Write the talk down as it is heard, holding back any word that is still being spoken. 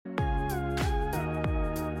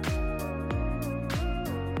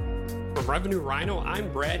From Revenue Rhino,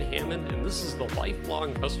 I'm Brad Hammond, and this is the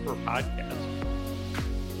Lifelong Customer Podcast.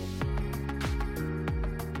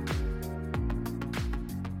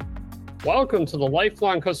 Welcome to the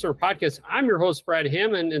Lifelong Customer Podcast. I'm your host, Brad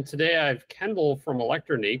Hammond, and today I have Kendall from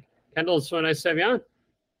ElectroNeek. Kendall, it's so nice to have you on.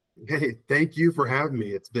 Hey, thank you for having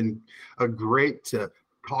me. It's been a great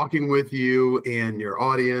talking with you and your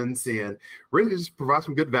audience, and really just provide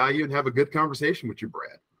some good value and have a good conversation with you,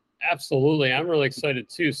 Brad. Absolutely. I'm really excited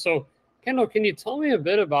too. So, Kendall, can you tell me a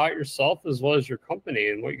bit about yourself as well as your company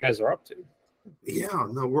and what you guys are up to? Yeah,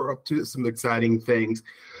 no, we're up to some exciting things.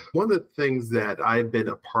 One of the things that I've been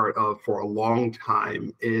a part of for a long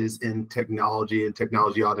time is in technology and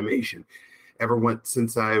technology automation.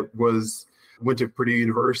 Since I went to Purdue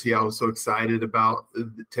University, I was so excited about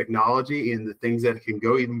the technology and the things that can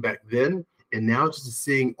go even back then. And now just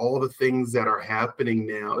seeing all the things that are happening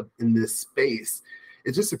now in this space,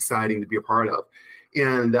 it's just exciting to be a part of.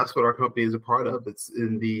 And that's what our company is a part of. It's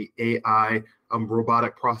in the AI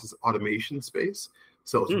robotic process automation space.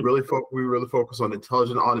 So it's we really focus on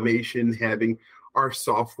intelligent automation, having our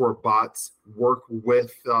software bots work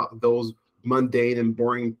with those mundane and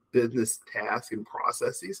boring business tasks and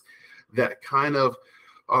processes that kind of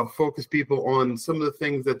focus people on some of the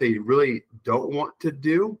things that they really don't want to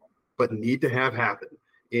do, but need to have happen.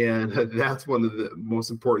 And that's one of the most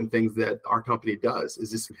important things that our company does,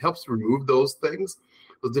 is just helps remove those things,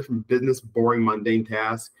 those different business, boring, mundane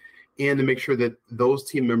tasks, and to make sure that those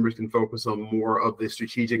team members can focus on more of the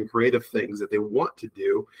strategic and creative things that they want to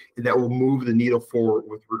do, and that will move the needle forward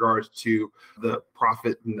with regards to the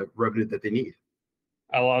profit and the revenue that they need.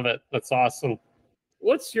 I love it. That's awesome.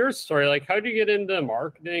 What's your story? Like, how did you get into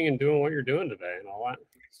marketing and doing what you're doing today and all that?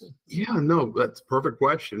 Yeah, no, that's a perfect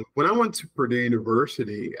question. When I went to Purdue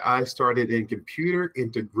University, I started in computer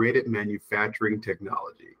integrated manufacturing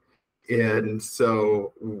technology. And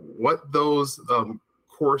so what those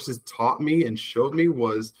courses taught me and showed me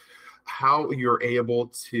was how you're able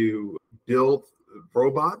to build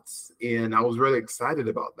robots. And I was really excited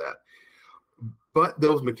about that. But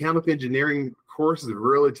those mechanical engineering courses are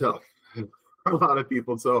really tough for a lot of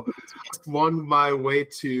people. So I won my way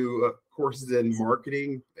to courses in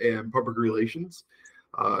marketing and public relations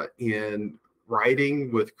and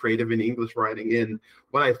writing with creative and English writing. And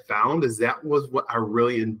what I found is that was what I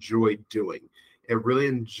really enjoyed doing. I really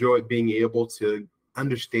enjoyed being able to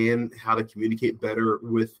understand how to communicate better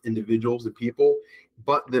with individuals and people,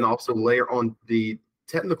 but then also layer on the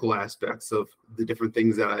technical aspects of the different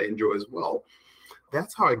things that I enjoy as well.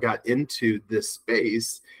 That's how I got into this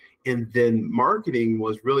space. And then marketing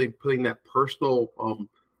was really putting that personal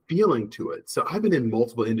feeling to it. So I've been in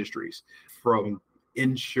multiple industries, from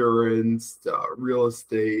insurance, real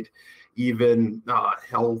estate, even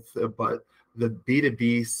health, but the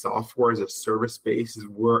B2B software as a service space is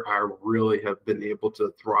where I really have been able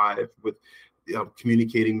to thrive with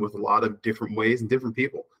communicating with a lot of different ways and different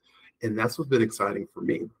people. And that's what's been exciting for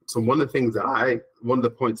me. So one of the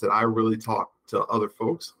points that I really talk to other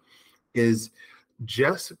folks is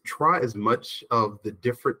just try as much of the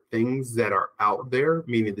different things that are out there,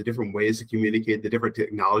 meaning the different ways to communicate, the different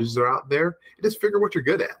technologies that are out there, and just figure what you're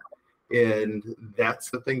good at. And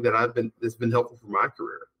that's the thing that's been helpful for my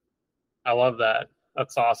career. I love that.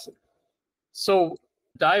 That's awesome. So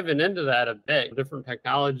diving into that a bit, different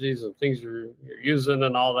technologies and things you're using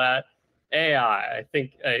and all that. AI, I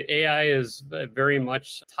think AI is very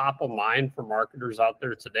much top of mind for marketers out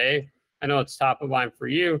there today. I know it's top of mind for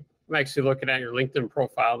you. I'm actually looking at your LinkedIn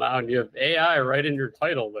profile now, and you have AI right in your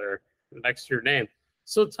title there next to your name.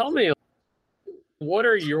 So tell me, what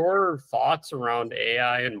are your thoughts around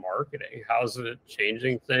AI and marketing? How's it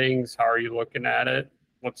changing things? How are you looking at it?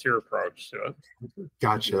 What's your approach to it?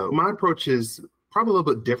 Gotcha. My approach is probably a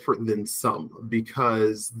little bit different than some,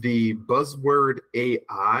 because the buzzword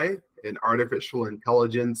AI and artificial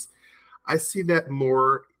intelligence, I see that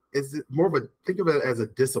think of it as a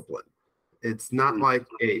discipline. It's not like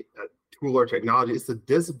a tool or technology, it's a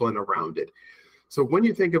discipline around it. So when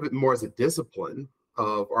you think of it more as a discipline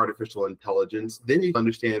of artificial intelligence, then you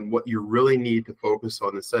understand what you really need to focus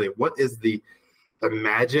on and study. What is the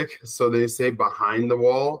magic, so they say, behind the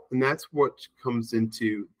wall? And that's what comes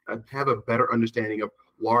into have a better understanding of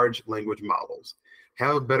large language models,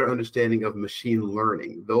 have a better understanding of machine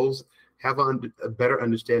learning. Those have a better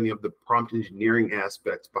understanding of the prompt engineering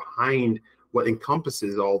aspects behind what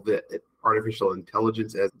encompasses all the artificial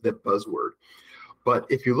intelligence as that buzzword. But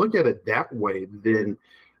if you look at it that way, then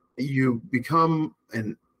you become,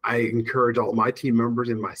 and I encourage all my team members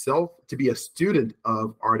and myself to be a student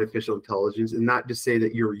of artificial intelligence and not just say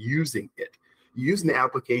that you're using it. Using the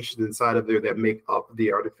applications inside of there that make up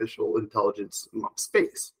the artificial intelligence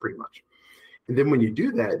space, pretty much. And then when you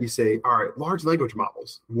do that, you say, all right, large language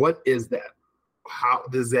models, what is that? How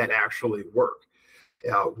does that actually work?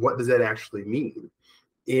 What does that actually mean?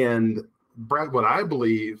 And Brad, what I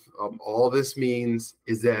believe all this means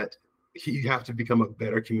is that you have to become a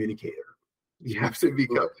better communicator. You have to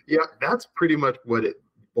become, yeah, that's pretty much what it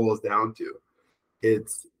boils down to.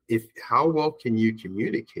 It's if how well can you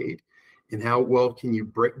communicate and how well can you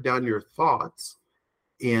break down your thoughts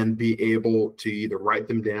and be able to either write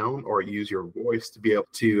them down or use your voice to be able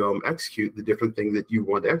to execute the different things that you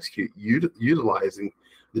want to execute, utilizing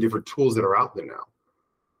the different tools that are out there now.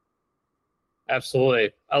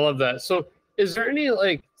 Absolutely. I love that. So is there any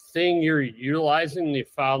like thing you're utilizing and you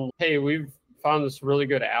found, hey, we've found this really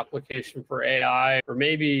good application for AI, or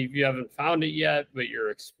maybe you haven't found it yet, but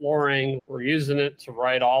you're exploring, we're using it to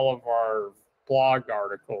write all of our blog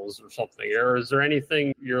articles or something? Or is there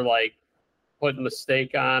anything you're like putting the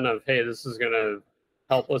stake on of, hey, this is going to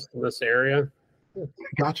help us in this area?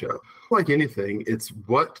 Gotcha. Like anything, it's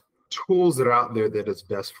what tools that are out there that is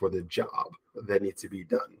best for the job that needs to be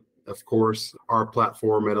done. Of course, our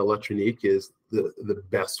platform at ElectroNeek is the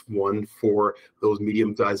best one for those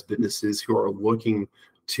medium-sized businesses who are looking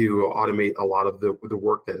to automate a lot of the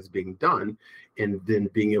work that is being done, and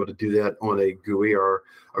then being able to do that on a GUI or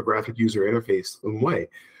a graphic user interface way.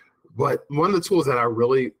 But one of the tools that I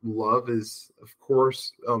really love is, of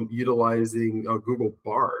course, utilizing Google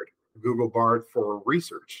BART for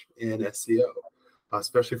research and SEO,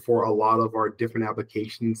 especially for a lot of our different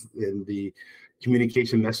applications in the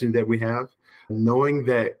communication messaging that we have. Knowing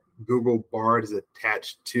that Google BART is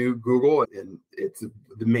attached to Google and it's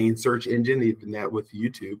the main search engine, even that with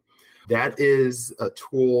YouTube, that is a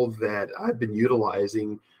tool that I've been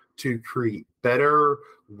utilizing to create better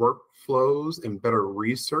workflows and better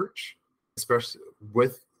research, especially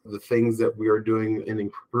with the things that we are doing in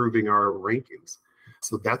improving our rankings.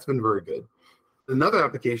 So that's been very good. Another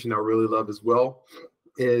application I really love as well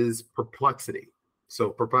is Perplexity. So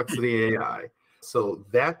Perplexity AI. So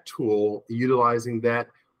that tool, utilizing that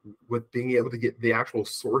with being able to get the actual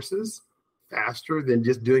sources faster than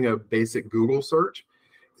just doing a basic Google search,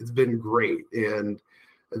 it's been great. And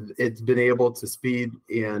it's been able to speed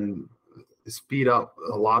up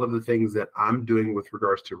a lot of the things that I'm doing with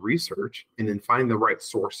regards to research, and then find the right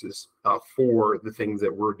sources for the things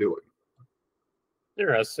that we're doing.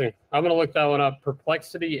 Interesting. I'm going to look that one up.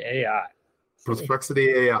 Perplexity AI. Perplexity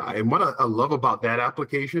AI. And what I love about that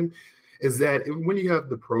application is that when you have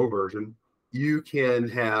the pro version, you can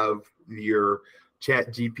have your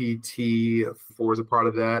Chat GPT for as a part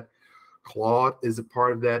of that. Claude is a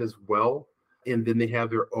part of that as well. And then they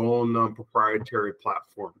have their own proprietary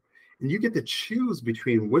platform. And you get to choose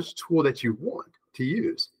between which tool that you want to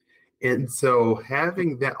use. And so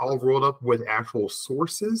having that all rolled up with actual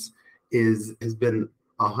sources has been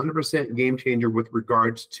 100% game changer with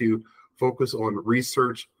regards to focus on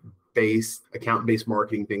research-based, account-based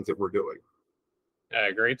marketing things that we're doing.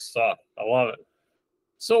 Yeah, great stuff. I love it.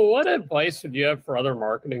 So what advice would you have for other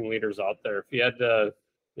marketing leaders out there? If you had to,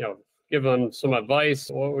 give them some advice,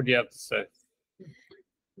 what would you have to say?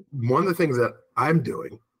 One of the things that I'm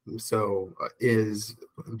doing is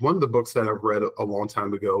one of the books that I've read a long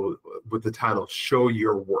time ago with the title Show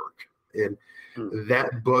Your Work. And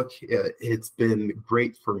that book, it's been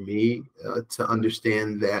great for me to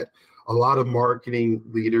understand that a lot of marketing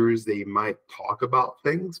leaders, they might talk about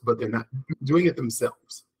things, but they're not doing it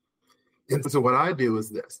themselves. And so what I do is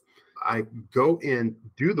this: I go in,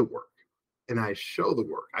 do the work, and I show the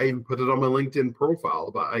work. I even put it on my LinkedIn profile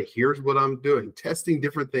about, here's what I'm doing, testing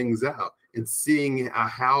different things out and seeing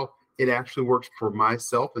how it actually works for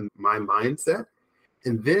myself and my mindset,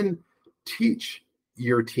 and then teach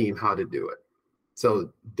your team how to do it.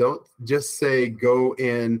 So don't just say, go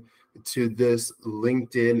in to this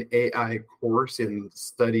LinkedIn AI course and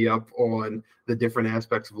study up on the different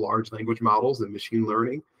aspects of large language models and machine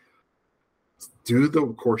learning. Do the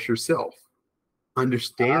course yourself,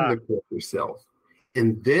 understand the course yourself,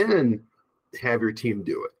 and then have your team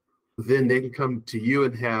do it. Then they can come to you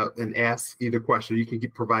and ask you the question. You can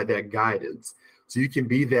provide that guidance. So you can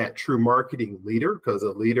be that true marketing leader, because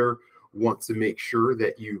a leader wants to make sure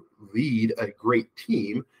that you lead a great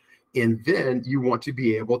team. And then you want to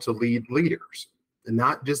be able to lead leaders and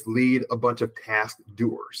not just lead a bunch of task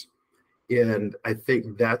doers. And I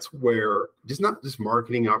think that's where not just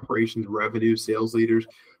marketing, operations, revenue, sales leaders,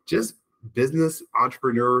 just business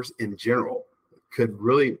entrepreneurs in general could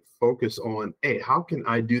really focus on, hey, how can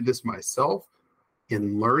I do this myself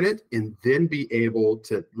and learn it, and then be able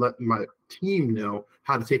to let my team know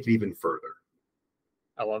how to take it even further.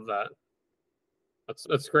 I love that.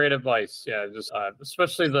 That's great advice. Yeah, just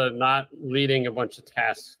especially the not leading a bunch of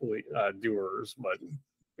task doers, but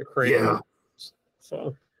you're creating Yeah, them.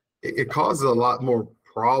 So it causes a lot more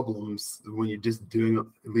problems when you're just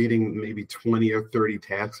leading maybe 20 or 30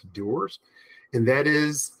 task doers. And that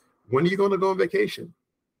is, when are you going to go on vacation?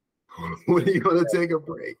 When are you going to take a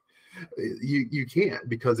break? You can't,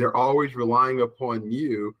 because they're always relying upon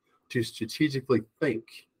you to strategically think.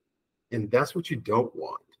 And that's what you don't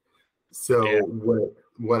want. yeah, So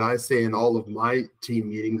what I say in all of my team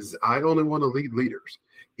meetings is I only want to lead leaders.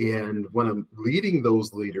 And when I'm leading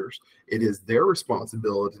those leaders, it is their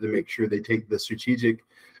responsibility to make sure they take the strategic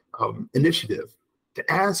initiative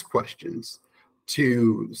to ask questions,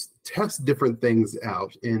 to test different things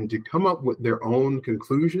out, and to come up with their own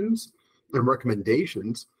conclusions and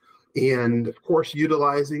recommendations. And of course,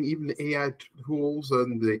 utilizing even the AI tools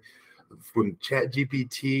and from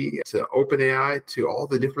ChatGPT to OpenAI to all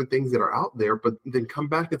the different things that are out there, but then come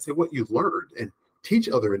back and say what you learned and teach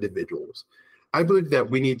other individuals. I believe that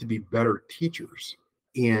we need to be better teachers.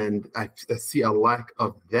 And I see a lack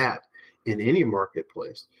of that in any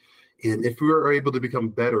marketplace. And if we are able to become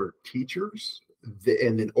better teachers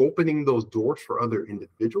and then opening those doors for other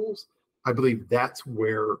individuals, I believe that's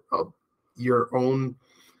where your own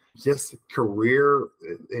just career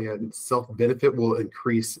and self-benefit will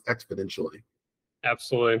increase exponentially.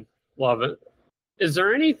 absolutely. Love it. Is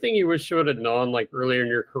there anything you wish you would have known like earlier in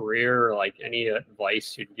your career, or like any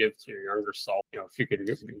advice you'd give to your younger self? If you could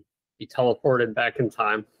be teleported back in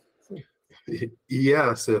time.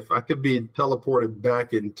 Yes, if I could be teleported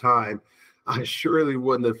back in time, I surely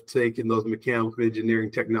wouldn't have taken those mechanical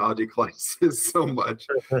engineering technology classes so much.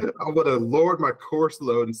 I would have lowered my course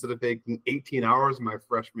load instead of taking 18 hours my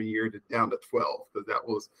freshman year down to 12,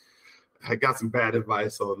 because I got some bad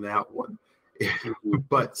advice on that one.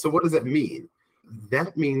 But so what does that mean?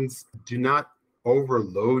 That means do not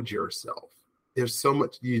overload yourself. There's so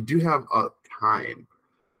much, you do have a time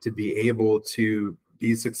to be able to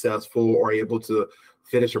be successful or able to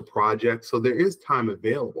finish a project. So there is time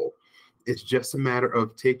available. It's just a matter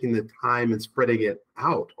of taking the time and spreading it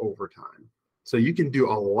out over time. So you can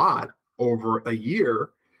do a lot over a year,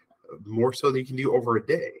 more so than you can do over a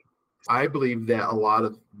day. I believe that a lot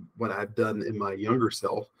of what I've done in my younger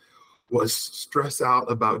self was stress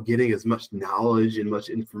out about getting as much knowledge and much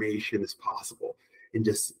information as possible, and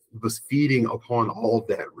just was feeding upon all of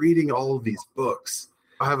that, reading all of these books.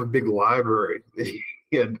 I have a big library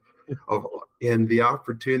and the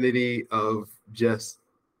opportunity of just,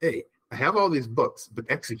 hey, I have all these books, but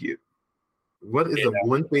execute. What is the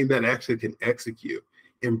one thing that actually can execute,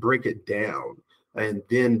 and break it down and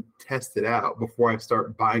then test it out before I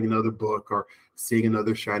start buying another book or seeing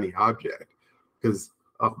another shiny object? Because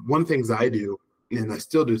one of the things I do, and I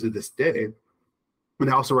still do to this day, and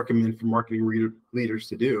I also recommend for marketing leaders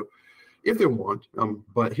to do if they want,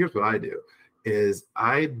 but here's what I do, is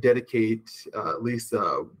I dedicate at least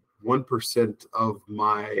 1% of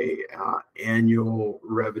my annual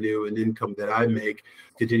revenue and income that I make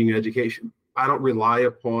continuing education. I don't rely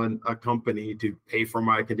upon a company to pay for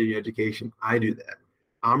my continuing education. I do that.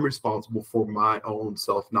 I'm responsible for my own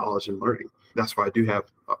self-knowledge and learning. That's why I do have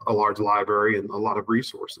a large library and a lot of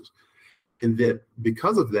resources. And that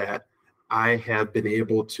because of that, I have been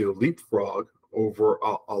able to leapfrog over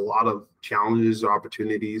a lot of challenges,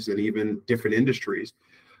 opportunities, and even different industries,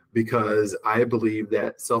 because I believe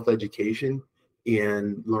that self-education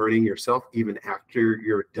and learning yourself, even after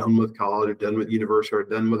you're done with college or done with university or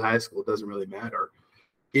done with high school, it doesn't really matter,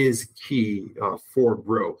 is key for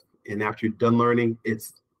growth. And after you're done learning,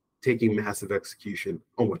 it's taking massive execution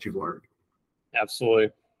on what you've learned. Absolutely.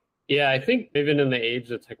 Yeah, I think even in the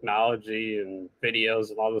age of technology and videos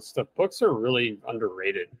and all this stuff, books are really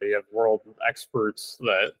underrated. You have world experts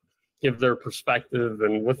that give their perspective,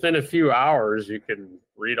 and within a few hours, you can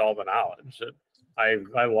read all the knowledge.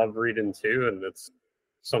 I love reading too, and it's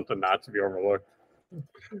something not to be overlooked.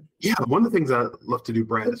 Yeah, one of the things I love to do,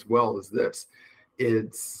 Brad, as well is this.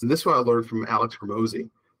 This is what I learned from Alex Hormozi.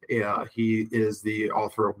 Yeah, he is the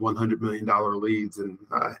author of $100 Million Leads, and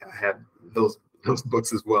I had those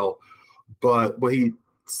books as well. But what he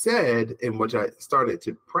said, and which I started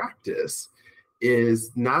to practice,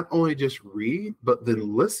 is not only just read, but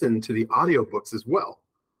then listen to the audiobooks as well.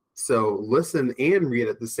 So listen and read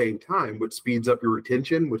at the same time, which speeds up your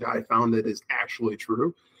retention, which I found that is actually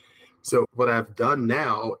true. So what I've done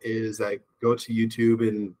now is I go to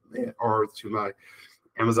YouTube or to my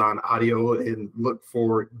Amazon Audio and look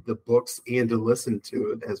for the books and to listen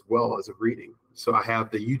to it as well as a reading. So I have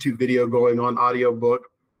the YouTube video going on audiobook,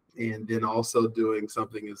 and then also doing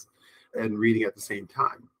something and reading at the same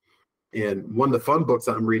time. And one of the fun books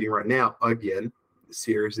I'm reading right now, again,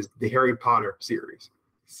 series is the Harry Potter series.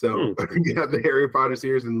 So Hmm. you have the Harry Potter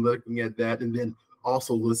series and looking at that, and then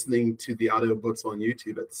also listening to the audiobooks on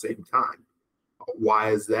YouTube at the same time.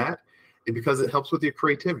 Why is that? Because it helps with your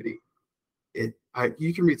creativity.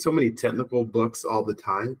 You can read so many technical books all the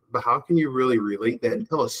time, but how can you really relate that and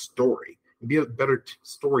tell a story and be a better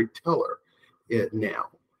storyteller now?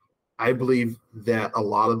 I believe that a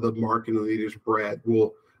lot of the marketing leaders, Brad,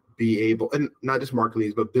 will be able, and not just marketing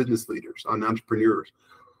leaders, but business leaders and entrepreneurs,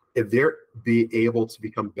 if they're be able to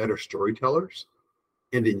become better storytellers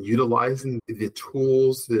and then utilizing the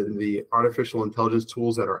tools and the artificial intelligence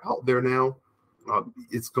tools that are out there now,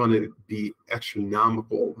 it's going to be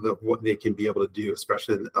astronomical what they can be able to do,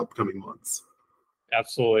 especially in the upcoming months.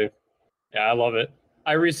 Absolutely. Yeah, I love it.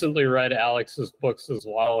 I recently read Alex's books as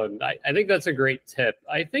well, and I think that's a great tip.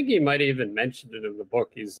 I think he might even mention it in the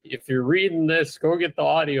book. If you're reading this, go get the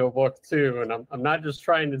audio book too. And I'm not just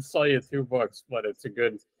trying to sell you 2 books, but it's a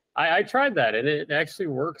good. I tried that, and it actually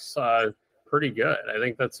works pretty good. I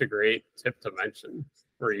think that's a great tip to mention,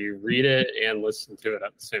 where you read it and listen to it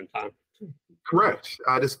at the same time. Correct.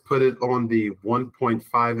 I just put it on the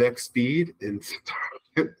 1.5x speed and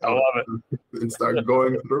I love it. start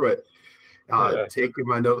going through it. Taking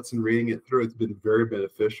my notes and reading it through, it's been very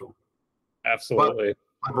beneficial. Absolutely.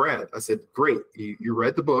 But Brad, I said, great. You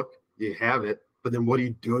read the book, you have it, but then what are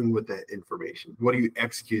you doing with that information? What are you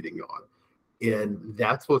executing on? And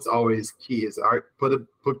that's what's always key is, all right,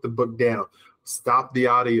 put the book down, stop the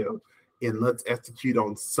audio, and let's execute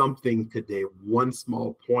on something today, one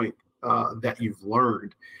small point that you've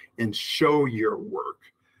learned, and show your work.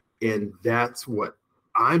 And that's what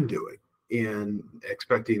I'm doing, and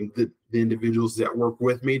expecting the individuals that work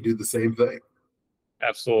with me do the same thing.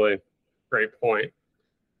 Absolutely. Great point.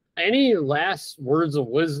 Any last words of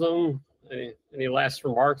wisdom? Any last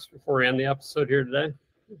remarks before we end the episode here today?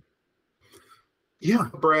 Yeah,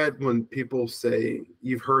 Brad, when people say,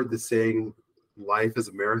 you've heard the saying, life is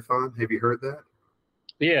a marathon. Have you heard that?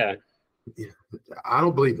 Yeah. I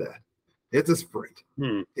don't believe that. It's a sprint.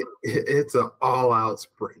 It's an all-out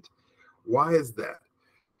sprint. Why is that?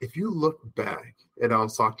 If you look back, and I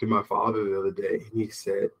was talking to my father the other day, and he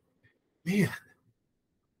said, man,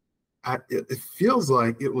 it feels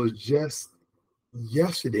like it was just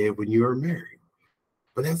yesterday when you were married,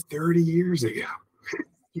 but that's 30 years ago.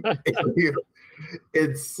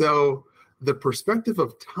 And so the perspective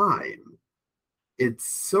of time, it's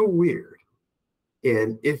so weird.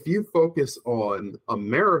 And if you focus on a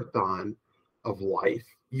marathon of life,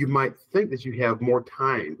 you might think that you have more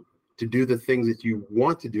time to do the things that you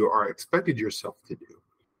want to do or expected yourself to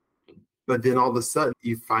do. But then all of a sudden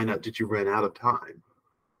you find out that you ran out of time.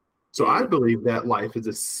 So I believe that life is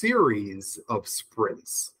a series of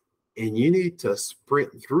sprints, and you need to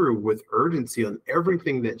sprint through with urgency on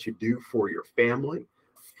everything that you do for your family,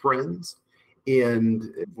 friends. And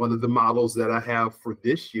one of the models that I have for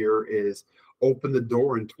this year is open the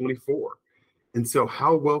door in 24. And so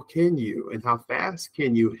how well can you and how fast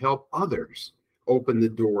can you help others open the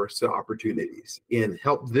doors to opportunities and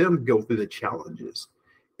help them go through the challenges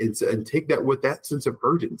and take that with that sense of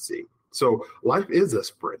urgency. So life is a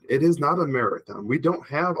sprint. It is not a marathon. We don't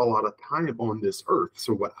have a lot of time on this earth.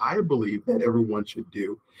 So what I believe that everyone should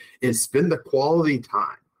do is spend the quality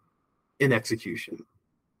time in execution,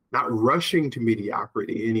 not rushing to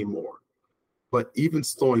mediocrity anymore, but even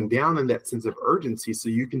slowing down in that sense of urgency so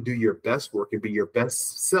you can do your best work and be your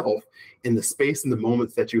best self in the space and the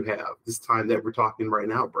moments that you have. This time that we're talking right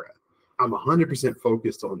now, Brad, I'm 100%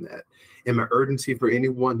 focused on that. And my urgency for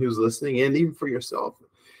anyone who's listening, and even for yourself,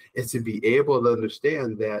 is to be able to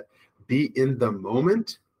understand that, be in the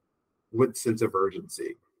moment with sense of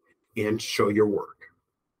urgency and show your work.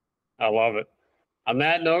 I love it. On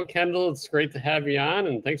that note, Kendall, it's great to have you on,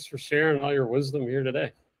 and thanks for sharing all your wisdom here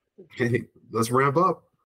today. Hey, let's ramp up.